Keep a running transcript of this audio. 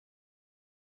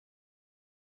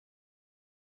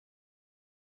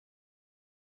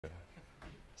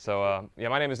Yeah,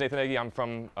 my name is Nathan Egge. I'm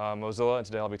from Mozilla, and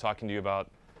today I'll be talking to you about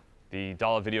the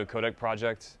Daala video codec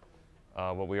project,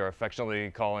 what we are affectionately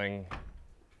calling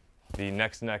the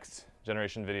next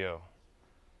generation video.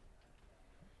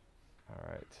 All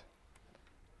right.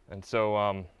 And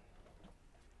so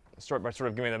start by sort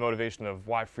of giving the motivation of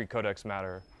why free codecs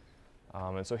matter.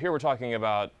 And so here we're talking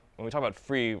about, when we talk about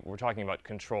free, we're talking about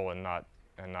control and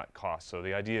not cost. So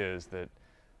the idea is that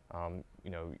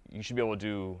you should be able to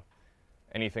do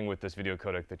anything with this video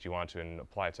codec that you want to and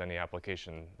apply it to any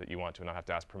application that you want to and not have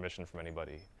to ask permission from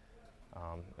anybody.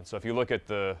 And so if you look at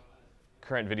the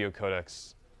current video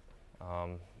codecs,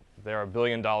 there are $1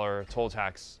 billion toll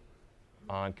tax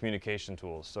on communication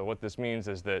tools. So what this means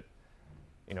is that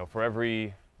for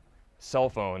every cell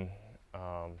phone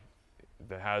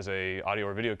that has a audio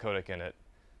or video codec in it,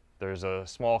 there's a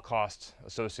small cost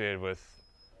associated with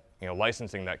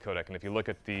licensing that codec. And if you look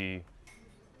at the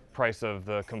price of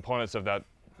the components of that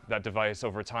device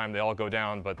over time, they all go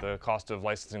down, but the cost of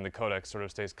licensing the codec sort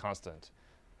of stays constant.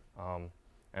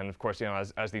 And of course,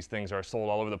 as these things are sold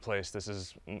all over the place, this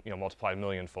is multiplied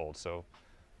millionfold. So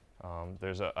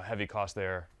there's a heavy cost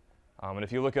there. And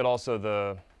if you look at also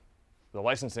the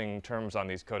licensing terms on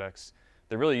these codecs,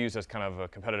 they're really used as kind of a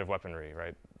competitive weaponry,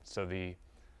 right? So the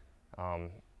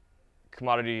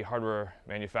commodity hardware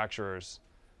manufacturers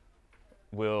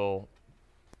will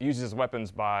use these as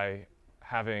weapons by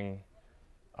having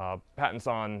patents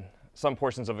on some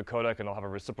portions of the codec, and they'll have a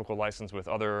reciprocal license with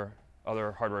other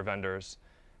hardware vendors.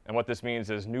 And what this means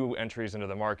is new entries into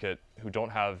the market who don't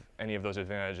have any of those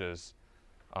advantages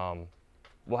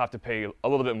will have to pay a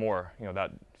little bit more,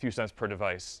 that few cents per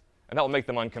device. And that will make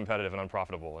them uncompetitive and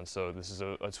unprofitable. And so this is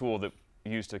a tool that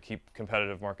you use to keep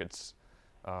competitive markets,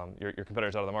 your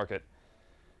competitors out of the market.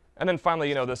 And then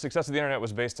finally, the success of the internet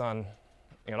was based on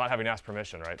not having to ask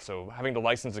permission, right? So having to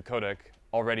license a codec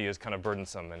already is kind of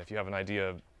burdensome. And if you have an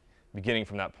idea beginning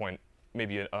from that point,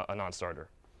 maybe a non-starter.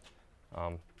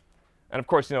 And of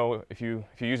course, if you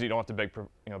use it, you don't have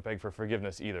to beg for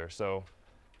forgiveness either. So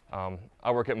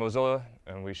I work at Mozilla,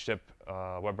 and we ship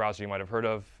a web browser you might have heard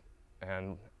of.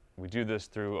 And we do this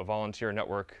through a volunteer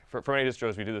network. For many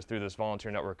distros, we do this through this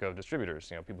volunteer network of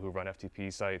distributors, people who run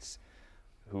FTP sites,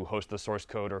 who host the source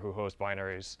code, or who host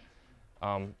binaries.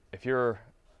 If you're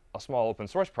a small open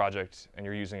source project and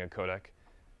you're using a codec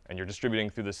and you're distributing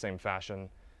through the same fashion,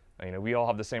 we all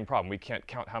have the same problem. We can't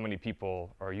count how many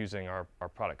people are using our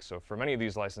products. So for many of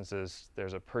these licenses,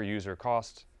 there's a per user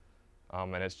cost.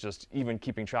 And it's just even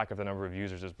keeping track of the number of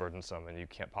users is burdensome, and you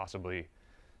can't possibly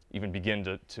even begin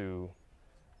to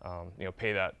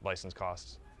pay that license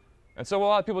cost. And so what a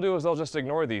lot of people do is they'll just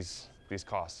ignore these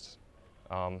costs.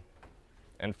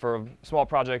 And for small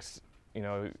projects,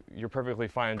 you're perfectly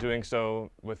fine doing so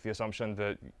with the assumption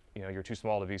that you're too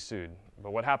small to be sued.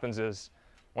 But what happens is,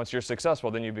 once you're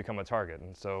successful, then you become a target.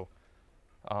 And so,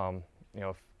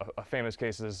 a famous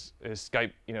case is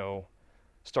Skype.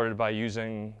 Started by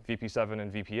using VP7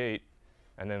 and VP8,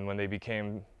 and then when they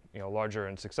became larger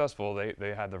and successful,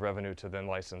 they had the revenue to then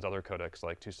license other codecs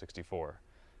like 264.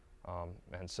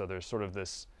 And so there's sort of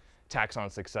this tax on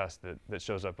success that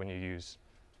shows up when you use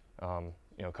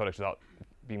codecs without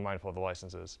being mindful of the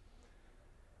licenses.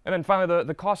 And then finally,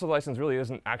 the cost of the license really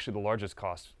isn't actually the largest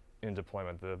cost in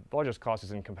deployment. The largest cost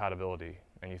is in compatibility.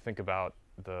 And you think about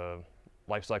the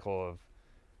life cycle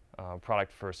of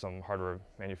product for some hardware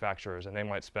manufacturers, and they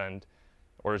might spend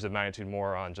orders of magnitude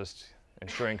more on just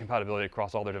ensuring compatibility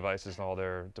across all their devices and all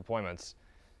their deployments.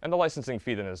 And the licensing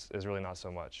fee then is really not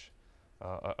so much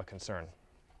a concern.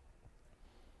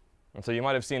 And so you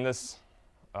might have seen this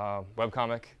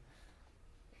webcomic.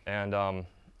 And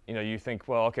you think,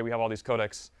 well, OK, we have all these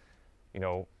codecs.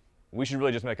 We should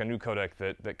really just make a new codec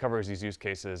that covers these use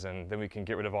cases, and then we can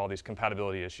get rid of all these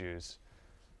compatibility issues.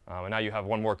 And now you have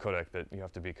one more codec that you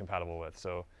have to be compatible with.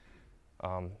 So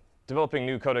developing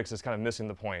new codecs is kind of missing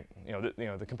the point.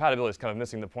 The compatibility is kind of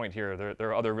missing the point here. There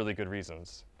are other really good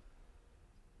reasons.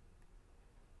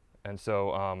 And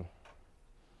so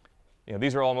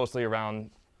these are all mostly around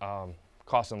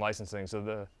cost and licensing.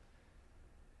 So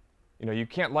you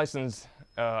can't license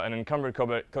an encumbered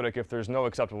codec if there's no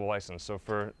acceptable license. So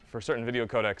for certain video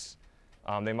codecs,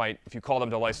 they might, if you call them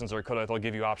to license their codec, they'll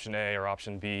give you option A or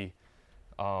option B.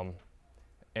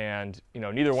 And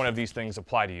neither one of these things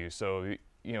apply to you. So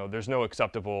there's no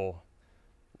acceptable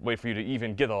way for you to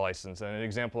even get a license. And an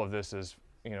example of this is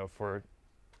for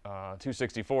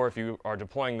 264, if you are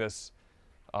deploying this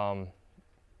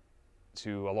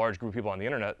to a large group of people on the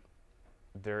internet,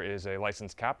 there is a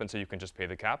license cap, and so you can just pay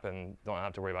the cap and don't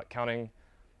have to worry about counting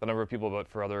the number of people. But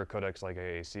for other codecs like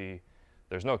AAC,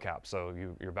 there's no cap. So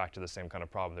you're back to the same kind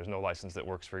of problem. There's no license that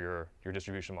works for your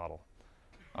distribution model.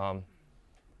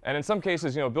 And in some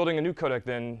cases, building a new codec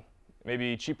then may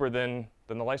be cheaper than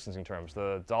the licensing terms.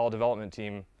 The Daala development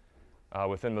team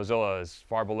within Mozilla is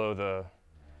far below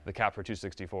the cap for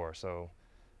 264. So,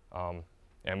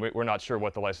 and we're not sure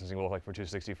what the licensing will look like for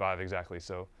 265 exactly.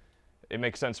 So it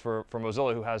makes sense for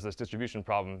Mozilla, who has this distribution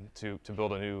problem, to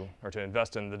build a new, or to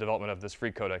invest in the development of this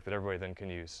free codec that everybody then can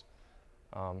use.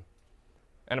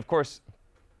 And of course,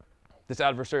 this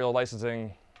adversarial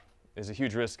licensing is a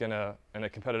huge risk in a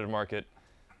competitive market.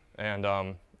 And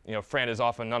FRAND is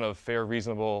often none of fair,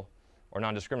 reasonable, or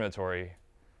non-discriminatory.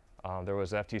 There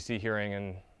was an FTC hearing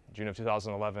in June of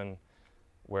 2011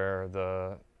 where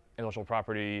the intellectual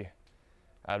property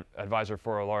advisor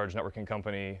for a large networking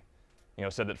company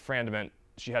said that FRAND meant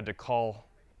she had to call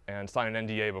and sign an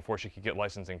NDA before she could get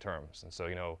licensing terms. And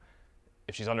so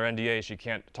if she's under NDA, she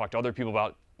can't talk to other people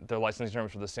about their licensing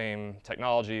terms for the same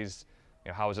technologies.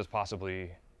 How is this possibly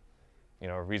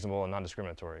reasonable and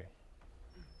non-discriminatory?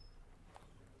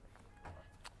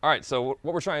 All right, so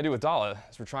what we're trying to do with Daala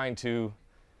is we're trying to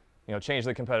change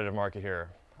the competitive market here.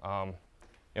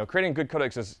 Creating good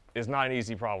codecs is not an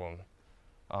easy problem,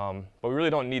 but we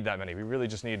really don't need that many. We really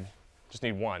just need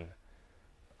one.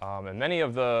 And many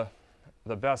of the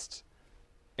best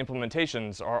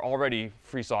implementations are already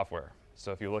free software.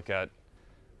 So if you look at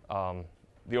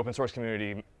the open source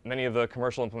community, many of the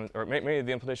many of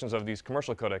the implementations of these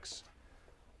commercial codecs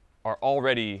are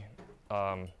already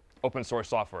open source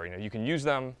software. You can use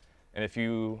them, and if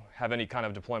you have any kind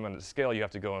of deployment at scale, you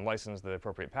have to go and license the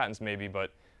appropriate patents maybe,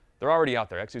 but they're already out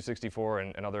there.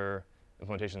 X264 and other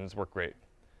implementations work great.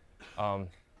 And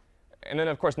then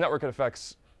of course network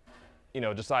effects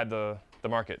decide the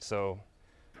market. So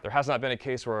there has not been a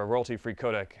case where a royalty-free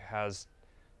codec has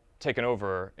taken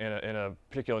over in a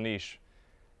particular niche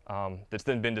that's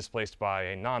then been displaced by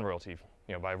a non-royalty,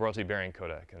 by a royalty-bearing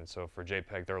codec. And so for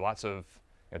JPEG, there are lots of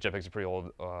JPEG's a pretty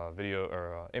old video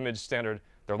or image standard.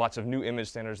 There are lots of new image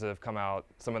standards that have come out.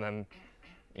 Some of them,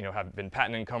 have been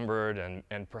patent encumbered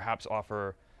and perhaps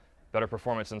offer better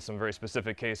performance in some very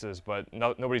specific cases, but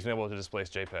nobody's been able to displace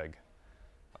JPEG.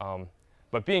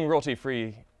 But being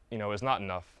royalty-free, is not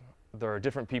enough. There are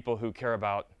different people who care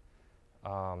about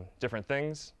different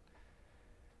things.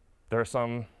 There are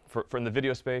some, in the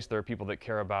video space, there are people that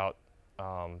care about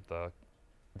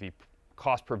the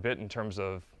cost per bit in terms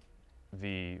of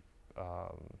the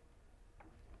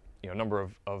number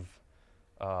of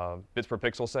bits per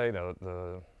pixel, say,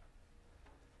 the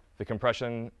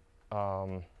compression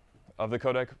of the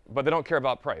codec, but they don't care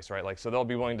about price, right? So they'll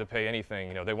be willing to pay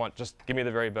anything. They want, just give me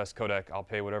the very best codec. I'll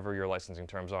pay whatever your licensing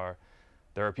terms are.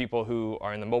 There are people who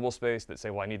are in the mobile space that say,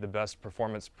 well, I need the best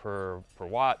performance per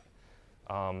watt.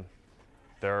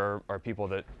 There are people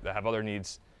that have other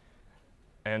needs.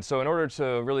 And so in order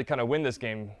to really kind of win this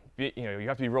game, you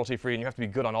have to be royalty-free and you have to be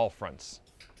good on all fronts.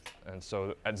 And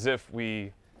so at Ziff,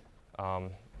 we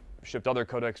shipped other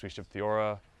codecs. We shipped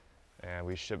Theora, and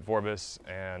we shipped Vorbis,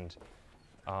 and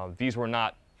these were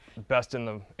not best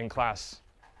in class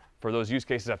for those use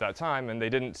cases at that time, and they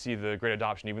didn't see the great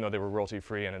adoption, even though they were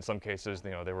royalty-free, and in some cases,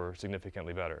 they were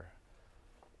significantly better.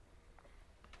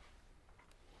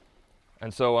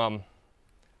 And so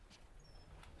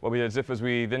what we did at Ziff is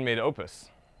we then made Opus.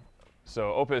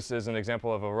 So Opus is an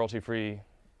example of a royalty-free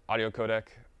audio codec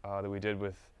that we did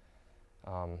with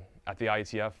at the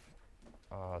IETF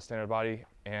standard body,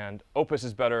 and Opus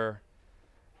is better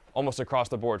almost across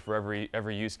the board for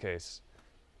every use case,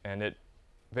 and it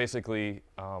basically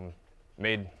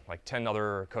made like 10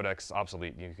 other codecs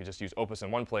obsolete. You could just use Opus in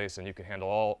one place, and you could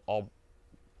handle all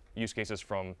use cases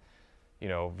from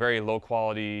very low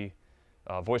quality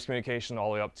voice communication all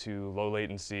the way up to low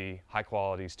latency, high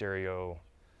quality stereo,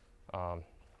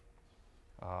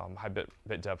 high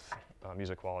bit depth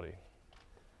music quality.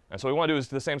 And so what we want to do is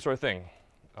the same sort of thing.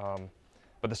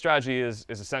 But the strategy is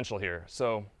essential here.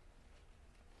 So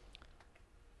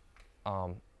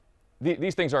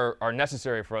these things are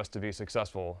necessary for us to be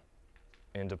successful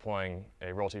in deploying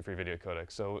a royalty-free video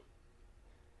codec. So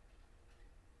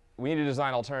we need to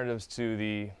design alternatives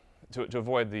to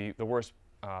avoid the worst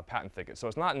patent thicket. So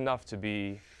it's not enough to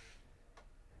be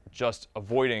just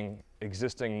avoiding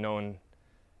existing known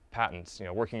patents,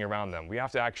 working around them. We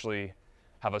have to actually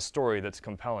have a story that's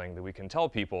compelling that we can tell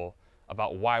people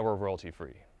about why we're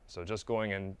royalty-free. So just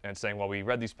going and saying, well, we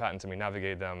read these patents and we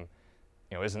navigated them,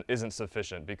 isn't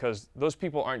sufficient, because those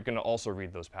people aren't going to also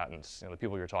read those patents. The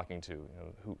people you're talking to,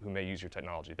 who may use your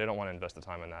technology, they don't want to invest the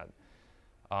time in that.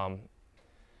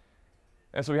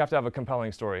 And so we have to have a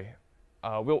compelling story.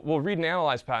 We'll read and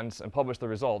analyze patents and publish the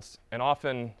results, and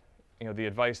often the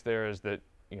advice there is that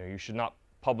you should not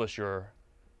publish your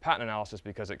patent analysis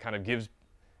because it kind of gives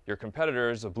your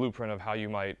competitors a blueprint of how you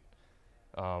might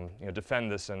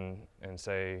defend this in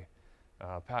say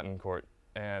patent court.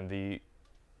 And the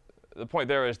point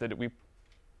there is that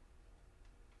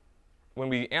when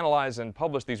we analyze and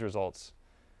publish these results,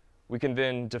 we can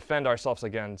then defend ourselves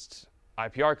against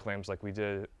IPR claims like we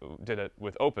did it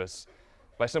with Opus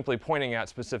by simply pointing at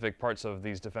specific parts of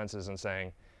these defenses and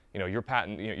saying, your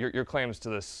patent, your claims to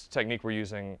this technique we're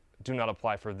using do not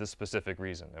apply for this specific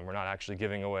reason, and we're not actually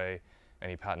giving away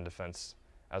any patent defense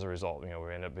as a result. We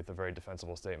end up with a very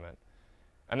defensible statement.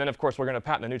 And then, of course, we're going to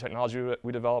patent a new technology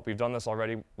we develop. We've done this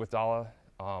already with Daala.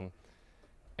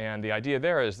 And the idea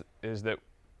there is that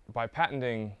by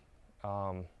patenting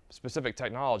specific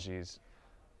technologies,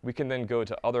 we can then go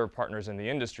to other partners in the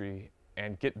industry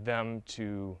and get them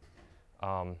to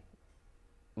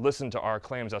listen to our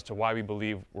claims as to why we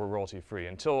believe we're royalty-free.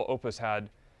 Until Opus had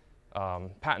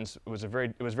patents, it was very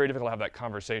difficult to have that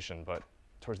conversation. But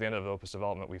towards the end of the Opus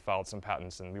development, we filed some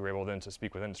patents, and we were able then to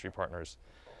speak with industry partners.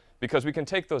 Because we can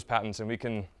take those patents and we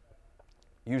can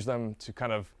use them to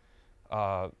kind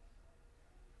of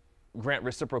grant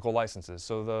reciprocal licenses.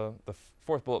 So the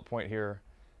fourth bullet point here,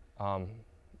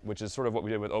 which is sort of what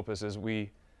we did with Opus, is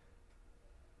we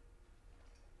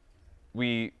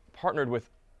partnered with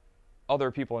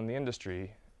other people in the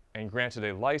industry and granted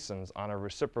a license on a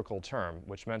reciprocal term,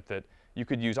 which meant that you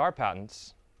could use our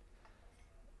patents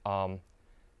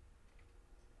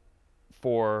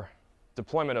for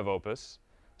deployment of Opus,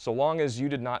 so long as you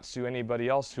did not sue anybody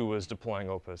else who was deploying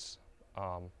Opus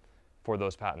for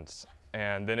those patents.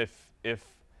 And then if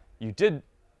you did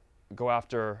go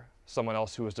after someone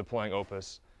else who was deploying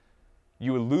Opus,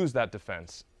 you would lose that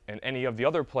defense. And any of the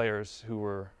other players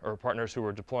or partners who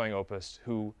were deploying Opus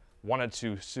who wanted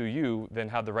to sue you then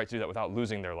had the right to do that without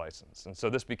losing their license. And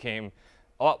so this became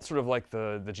a lot sort of like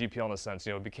the GPL in a sense.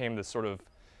 It became this sort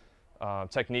of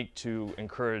technique to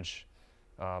encourage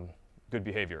good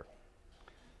behavior.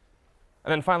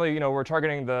 And then finally, we're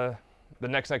targeting the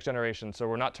next generation. So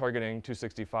we're not targeting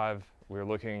 265. We're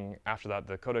looking after that.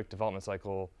 The Codec development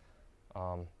cycle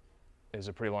is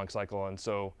a pretty long cycle. And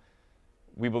so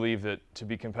we believe that to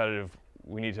be competitive,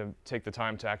 we need to take the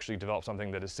time to actually develop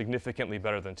something that is significantly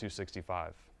better than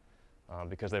 265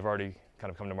 because they've already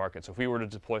kind of come to market. So if we were to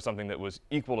deploy something that was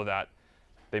equal to that,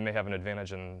 they may have an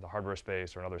advantage in the hardware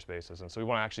space or in other spaces. And so we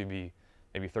want to actually be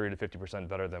maybe 30 to 50%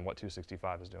 better than what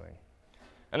 265 is doing.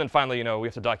 And then finally, we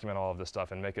have to document all of this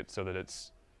stuff and make it so that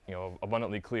it's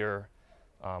abundantly clear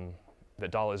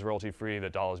that Daala is royalty-free,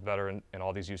 that Daala is better in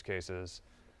all these use cases,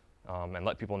 and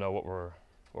let people know what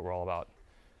we're all about.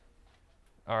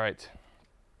 All right.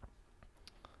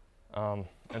 And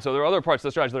so there are other parts of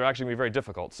the strategy that are actually going to be very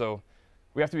difficult. So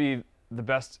we have to be the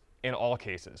best in all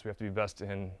cases. We have to be best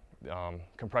in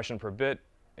compression per bit,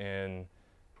 in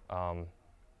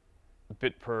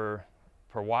bit per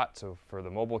watt, so for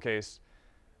the mobile case.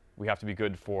 We have to be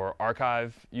good for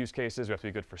archive use cases. We have to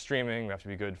be good for streaming. We have to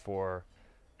be good for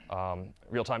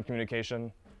real-time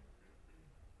communication.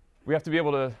 We have to be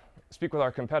able to speak with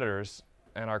our competitors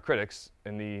and our critics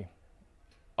in the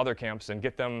other camps and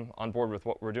get them on board with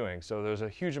what we're doing. So there's a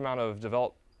huge amount of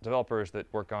developers that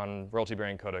work on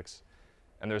royalty-bearing codecs,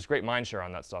 and there's great mind share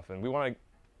on that stuff. And we want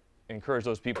to encourage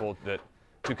those people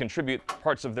to contribute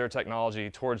parts of their technology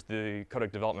towards the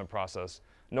codec development process,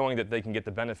 knowing that they can get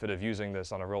the benefit of using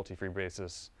this on a royalty-free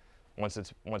basis once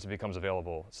it becomes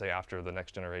available, say after the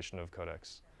next generation of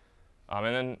codecs.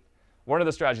 And then one of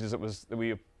the strategies that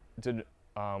we did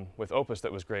with Opus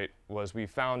that was great was we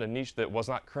found a niche that was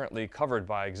not currently covered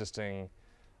by existing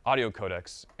audio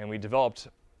codecs, and we developed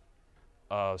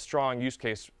a strong use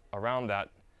case around that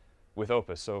with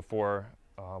Opus. So for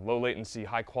low latency,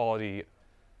 high quality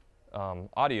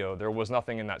audio, there was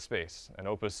nothing in that space, and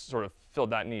Opus sort of filled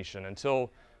that niche. And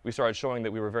until we started showing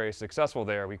that we were very successful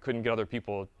there, we couldn't get other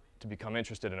people to become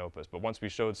interested in Opus. But once we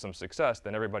showed some success,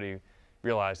 then everybody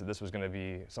realized that this was going to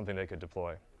be something they could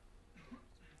deploy.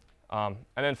 And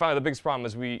then finally, the biggest problem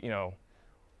is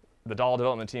the Daala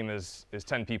development team is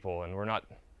 10 people, and we're not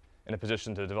in a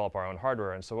position to develop our own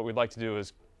hardware. And so what we'd like to do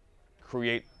is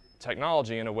create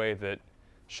technology in a way that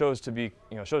shows that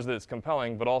it's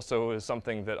compelling, but also is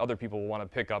something that other people will want to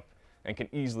pick up and can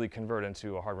easily convert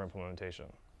into a hardware implementation.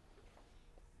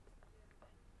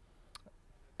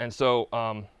 And so,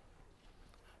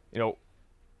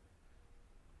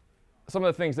 some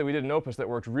of the things that we did in Opus that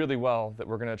worked really well that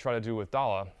we're going to try to do with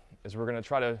Daala is we're going to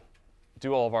try to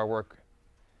do all of our work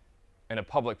in a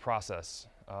public process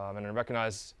and a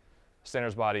recognized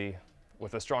standards body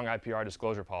with a strong IPR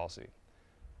disclosure policy.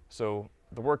 So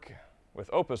the work with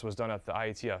Opus was done at the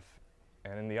IETF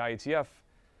And in the IETF,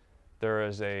 there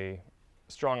is a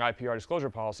strong IPR disclosure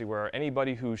policy where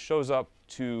anybody who shows up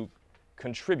to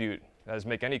contribute, that is,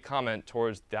 make any comment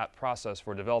towards that process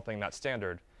for developing that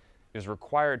standard, is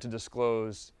required to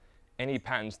disclose any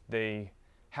patents they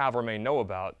have or may know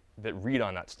about that read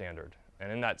on that standard.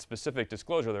 And in that specific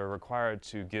disclosure, they're required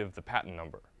to give the patent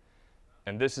number.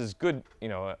 And this is good, you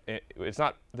know, it's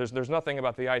not, there's nothing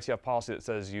about the IETF policy that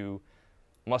says you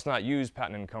must not use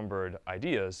patent encumbered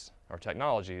ideas or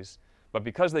technologies, but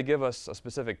because they give us a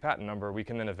specific patent number, we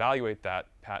can then evaluate that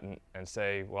patent and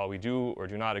say, well, we do or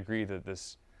do not agree that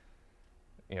this,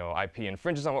 you know, IP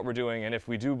infringes on what we're doing, and if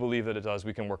we do believe that it does,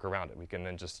 we can work around it. We can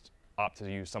then just opt to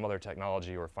use some other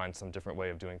technology or find some different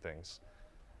way of doing things.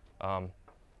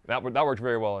 That worked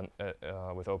very well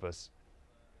with Opus.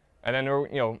 And then, you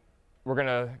know, we're going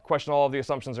to question all of the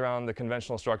assumptions around the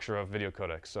conventional structure of video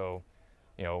codecs. So,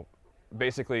 you know,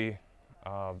 basically,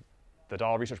 the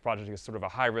Daala research project is sort of a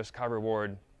high-risk,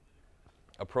 high-reward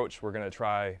approach. We're going to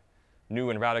try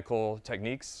new and radical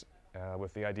techniques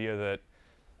with the idea that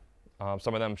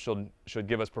some of them should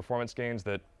give us performance gains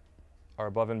that are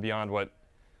above and beyond what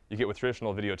you get with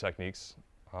traditional video techniques.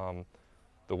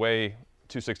 The way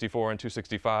 264 and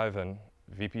 265 and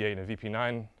VP8 and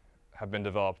VP9 have been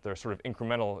developed, they're sort of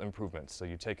incremental improvements. So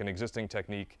you take an existing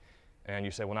technique and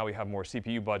you say, well, now we have more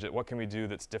CPU budget. What can we do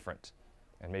that's different?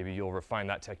 And maybe you'll refine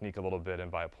that technique a little bit, and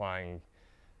by applying,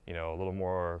 you know, a little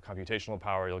more computational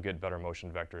power, you'll get better motion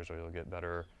vectors, or you'll get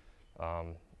better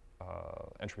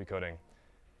entropy coding.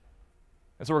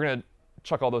 And so we're going to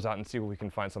chuck all those out and see if we can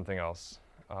find something else.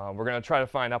 We're going to try to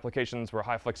find applications where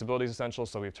high flexibility is essential,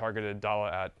 so we've targeted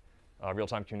Daala at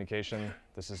real-time communication.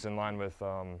 This is in line with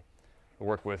the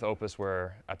work with Opus,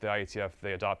 where at the IETF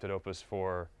they adopted Opus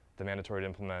for the mandatory to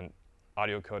implement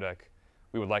audio codec.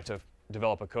 We would like to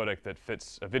develop a codec that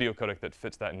fits, a video codec that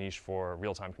fits that niche for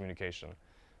real-time communication,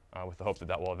 with the hope that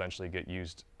that will eventually get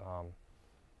used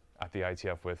at the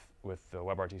IETF with the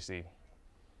WebRTC.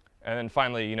 And then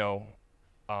finally, you know,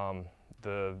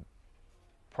 the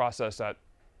process at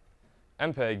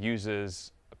MPEG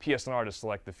uses PSNR to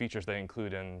select the features they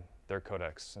include in their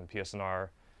codecs, and PSNR,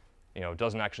 you know,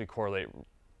 doesn't actually correlate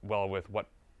well with what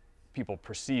people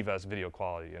perceive as video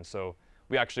quality, and so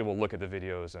we actually will look at the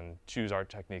videos and choose our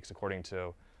techniques according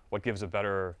to what gives a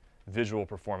better visual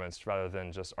performance rather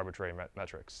than just arbitrary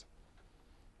metrics.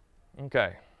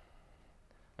 Okay.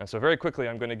 And so very quickly,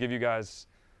 I'm going to give you guys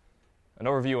an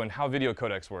overview on how video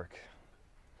codecs work.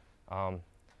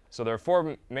 So there are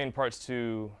four main parts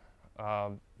to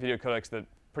video codecs that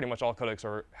pretty much all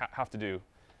codecs have to do.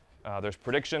 There's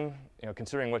prediction, you know,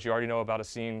 considering what you already know about a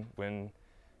scene when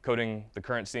coding the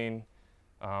current scene.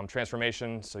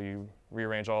 Transformation, so you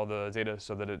rearrange all the data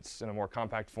so that it's in a more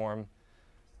compact form.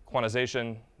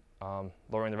 Quantization,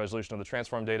 lowering the resolution of the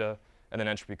transform data, and then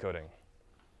entropy coding.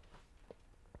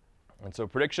 And so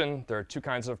prediction, there are two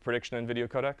kinds of prediction in video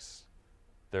codecs.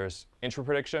 There's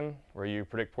intra-prediction, where you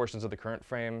predict portions of the current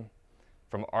frame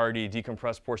from already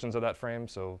decompressed portions of that frame.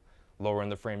 So lower in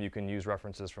the frame, you can use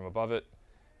references from above it.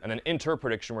 And then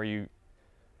inter-prediction, where you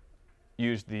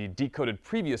use the decoded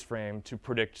previous frame to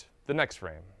predict the next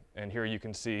frame. And here you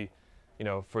can see, you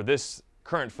know, for this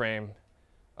current frame,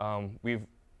 we've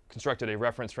constructed a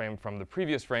reference frame from the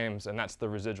previous frames, and that's the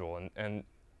residual. And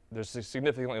there's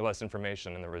significantly less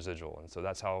information in the residual. And so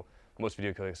that's how most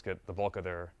video codecs get the bulk of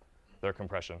their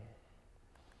compression.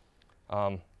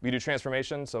 We do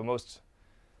transformation, so most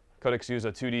codecs use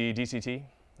a 2D DCT,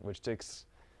 which takes,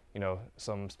 you know,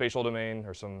 some spatial domain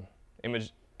or some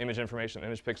image information,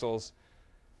 image pixels,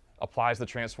 applies the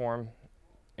transform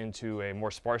into a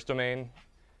more sparse domain,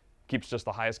 keeps just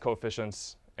the highest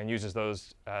coefficients, and uses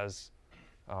those as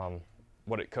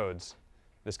what it codes.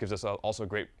 This gives us also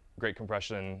great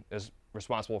compression, is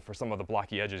responsible for some of the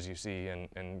blocky edges you see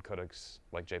in codecs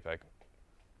like JPEG.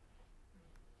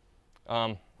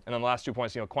 And then the last 2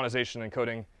 points, you know, quantization and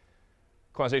coding.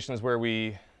 Quantization is where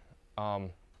we,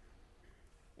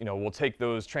 you know, we'll take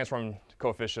those transform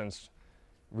coefficients,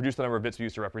 reduce the number of bits we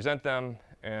use to represent them,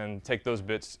 and take those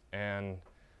bits and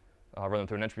run them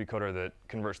through an entropy coder that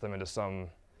converts them into some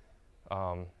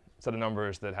set of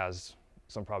numbers that has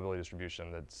some probability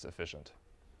distribution that's efficient.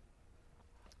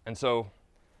 And so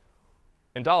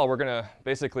in Daala, we're going to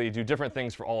basically do different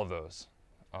things for all of those.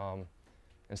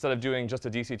 Instead of doing just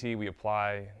a DCT, we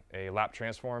apply a lap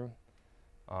transform,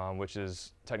 which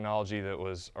is technology that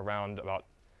was around about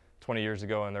 20 years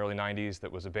ago in the early 90s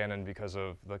that was abandoned because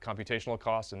of the computational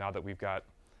costs. And now that we've got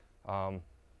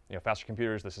you know, faster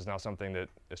computers, this is now something that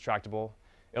is tractable.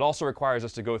 It also requires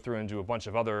us to go through and do a bunch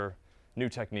of other new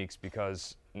techniques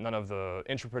because none of the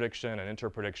intra-prediction and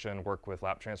inter-prediction work with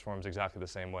lap transforms exactly the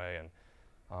same way. And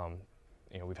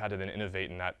we've had to then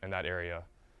innovate in that area.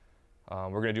 We're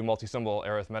going to do multi-symbol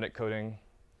arithmetic coding.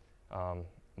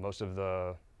 Most of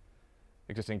the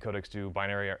existing codecs do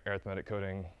binary arithmetic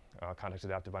coding,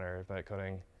 context-adaptive binary arithmetic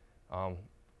coding.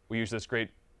 We use this great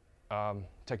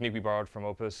technique we borrowed from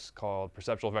Opus called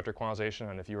perceptual vector quantization.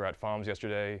 And if you were at FOSDEM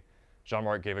yesterday,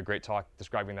 Jean-Marc gave a great talk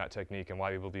describing that technique and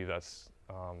why we believe that's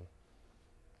going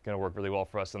to work really well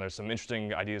for us. And there's some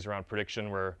interesting ideas around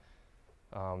prediction where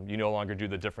you no longer do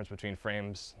the difference between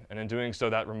frames. And in doing so,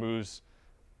 that removes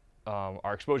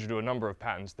our exposure to a number of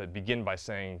patents that begin by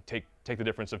saying, take the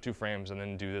difference of 2 frames and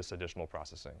then do this additional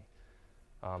processing.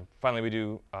 Finally, we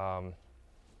do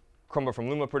chroma from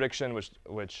luma prediction,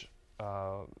 which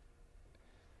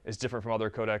is different from other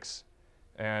codecs.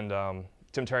 And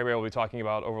Tim Terryberry will be talking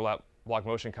about overlap block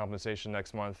motion compensation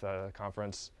next month at a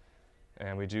conference.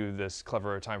 And we do this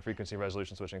clever time frequency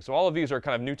resolution switching. So all of these are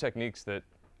kind of new techniques that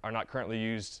are not currently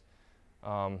used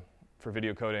for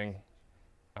video coding.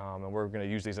 And we're going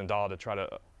to use these in Daala to try to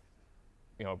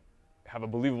have a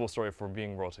believable story for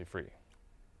being royalty-free.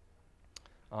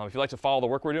 If you'd like to follow the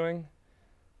work we're doing,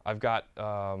 I've got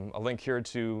a link here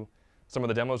to some of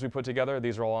the demos we put together.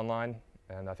 These are all online,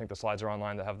 and I think the slides are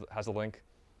online that has a link.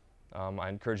 I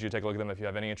encourage you to take a look at them if you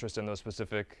have any interest in those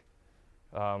specific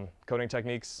coding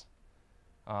techniques.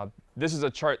 This is a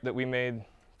chart that we made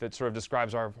that sort of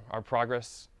describes our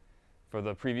progress for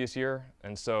the previous year.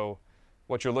 And so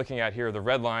what you're looking at here, the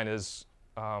red line is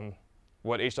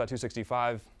what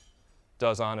H.265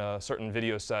 does on a certain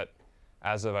video set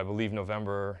as of, I believe,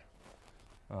 November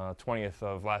 20th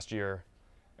of last year.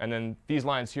 And then these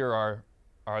lines here are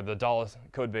the Daala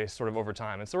code base sort of over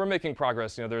time. And so we're making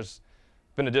progress. There's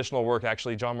been additional work.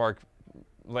 Actually, Jean-Marc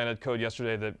landed code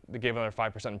yesterday that gave another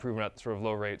 5% improvement at sort of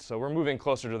low rates. So we're moving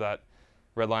closer to that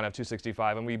red line of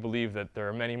 265. And we believe that there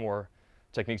are many more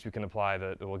techniques we can apply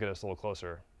that will get us a little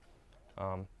closer.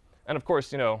 And of course,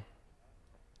 the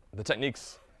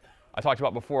techniques I talked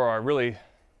about before are really,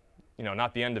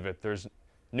 not the end of it. There's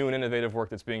new and innovative work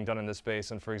that's being done in this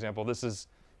space. And for example, this is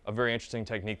a very interesting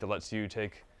technique that lets you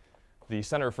take the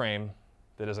center frame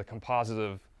that is a composite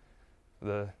of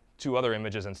the 2 other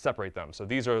images and separate them. So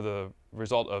these are the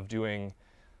result of doing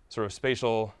sort of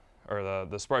spatial, or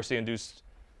the sparsely induced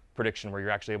prediction, where you're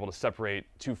actually able to separate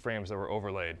 2 frames that were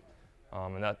overlaid.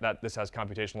 And this has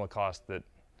computational cost that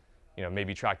may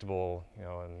be tractable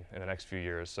in the next few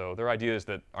years. So there are ideas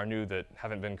that are new that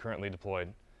haven't been currently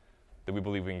deployed that we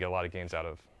believe we can get a lot of gains out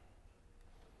of.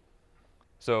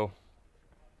 So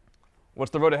what's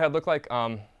the road ahead look like?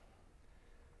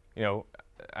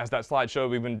 As that slide showed,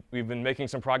 we've been making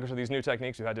some progress with these new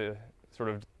techniques. We've had to sort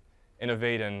of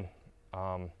innovate and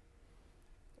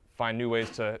find new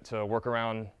ways to work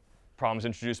around problems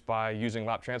introduced by using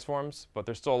lap transforms, but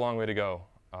there's still a long way to go.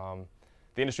 The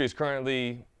industry is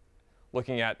currently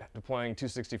looking at deploying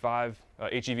 265,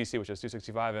 HEVC, which is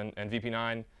 265, and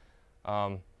VP9.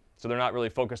 So they're not really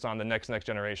focused on the next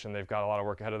generation. They've got a lot of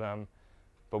work ahead of them.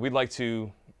 But we'd like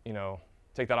to,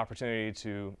 take that opportunity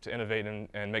to innovate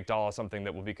and make Daala something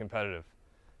that will be competitive.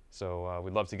 So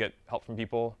we'd love to get help from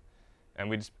people. And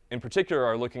we just, in particular,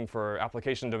 are looking for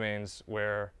application domains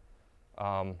where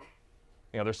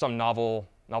there's some novel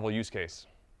use case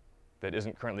that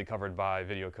isn't currently covered by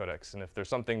video codecs. And if there's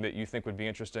something that you think would be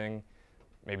interesting,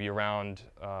 maybe around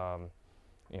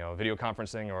video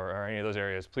conferencing or any of those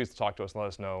areas, please talk to us and let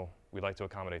us know. We'd like to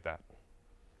accommodate that.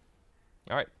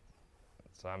 All right.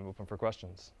 So I'm open for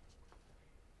questions.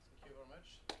 Thank you very much.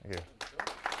 Thank you.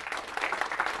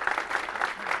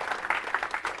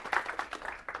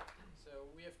 So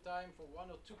we have time for 1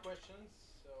 or 2 questions.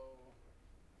 So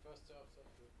first off,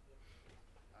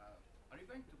 are you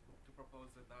going to propose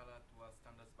the Daala to a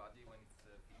standards body when it's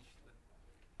finished?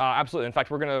 Absolutely. In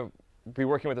fact, we're going to be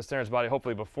working with the standards body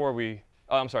hopefully before we.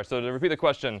 Oh, I'm sorry. So to repeat the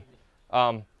question,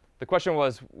 the question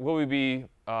was, will we be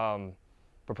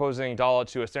proposing Daala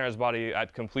to a standards body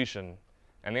at completion?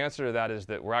 And the answer to that is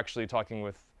that we're actually talking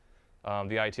with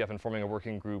the IETF and forming a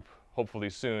working group hopefully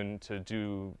soon to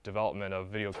do development of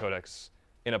video codecs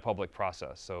in a public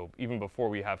process. So even before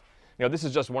we have, this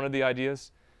is just one of the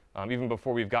ideas. Even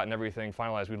before we've gotten everything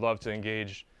finalized, we'd love to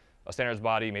engage a standards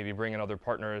body, maybe bring in other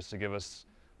partners to give us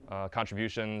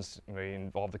contributions, maybe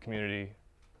involve the community,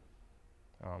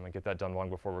 and get that done long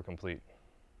before we're complete.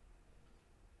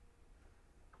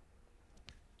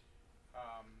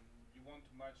 You want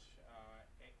to match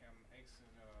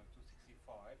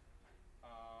X265,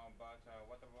 but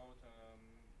what about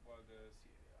the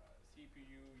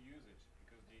CPU usage?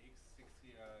 Because the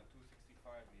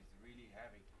X265 is really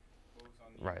heavy, both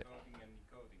on Right. encoding and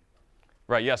decoding.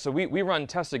 Right, yeah, so we run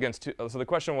tests against, so the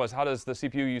question was, how does the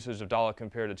CPU usage of Daala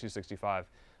compare to 265?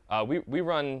 We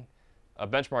run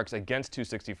benchmarks against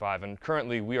 265, and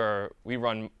currently we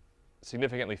run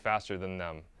significantly faster than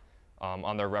them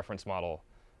on their reference model.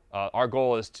 Our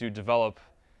goal is to develop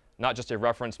not just a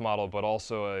reference model, but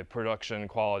also a production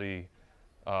quality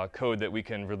code that we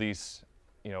can release,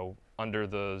 under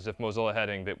the ZIF Mozilla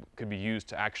heading that could be used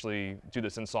to actually do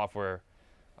this in software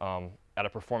at a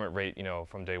performant rate,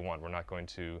 from day one. We're not going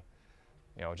to,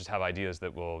 just have ideas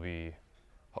that will be,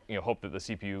 hope that the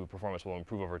CPU performance will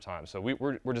improve over time. So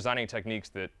we're designing techniques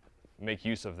that make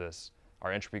use of this.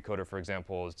 Our entropy coder, for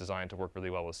example, is designed to work really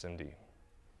well with SIMD.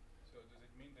 So does it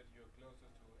mean that you're closer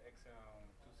to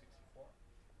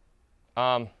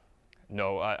X264?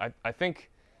 No, I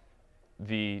think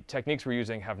the techniques we're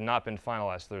using have not been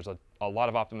finalized. There's a lot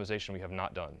of optimization we have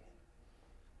not done.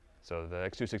 So the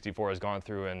X264 has gone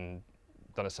through and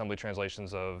done assembly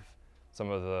translations of some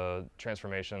of the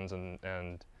transformations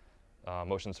and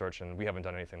motion search, and we haven't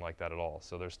done anything like that at all.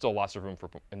 So there's still lots of room for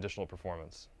additional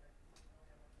performance.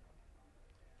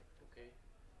 Okay,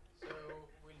 so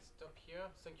we'll stop here.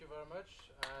 Thank you very much,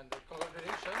 and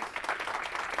congratulations.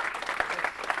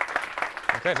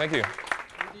 Okay, thank you.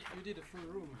 You did a full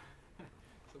room.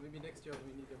 So maybe next year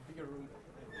we need a bigger room.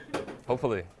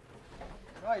 Hopefully.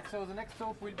 Right, so the next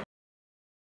talk will be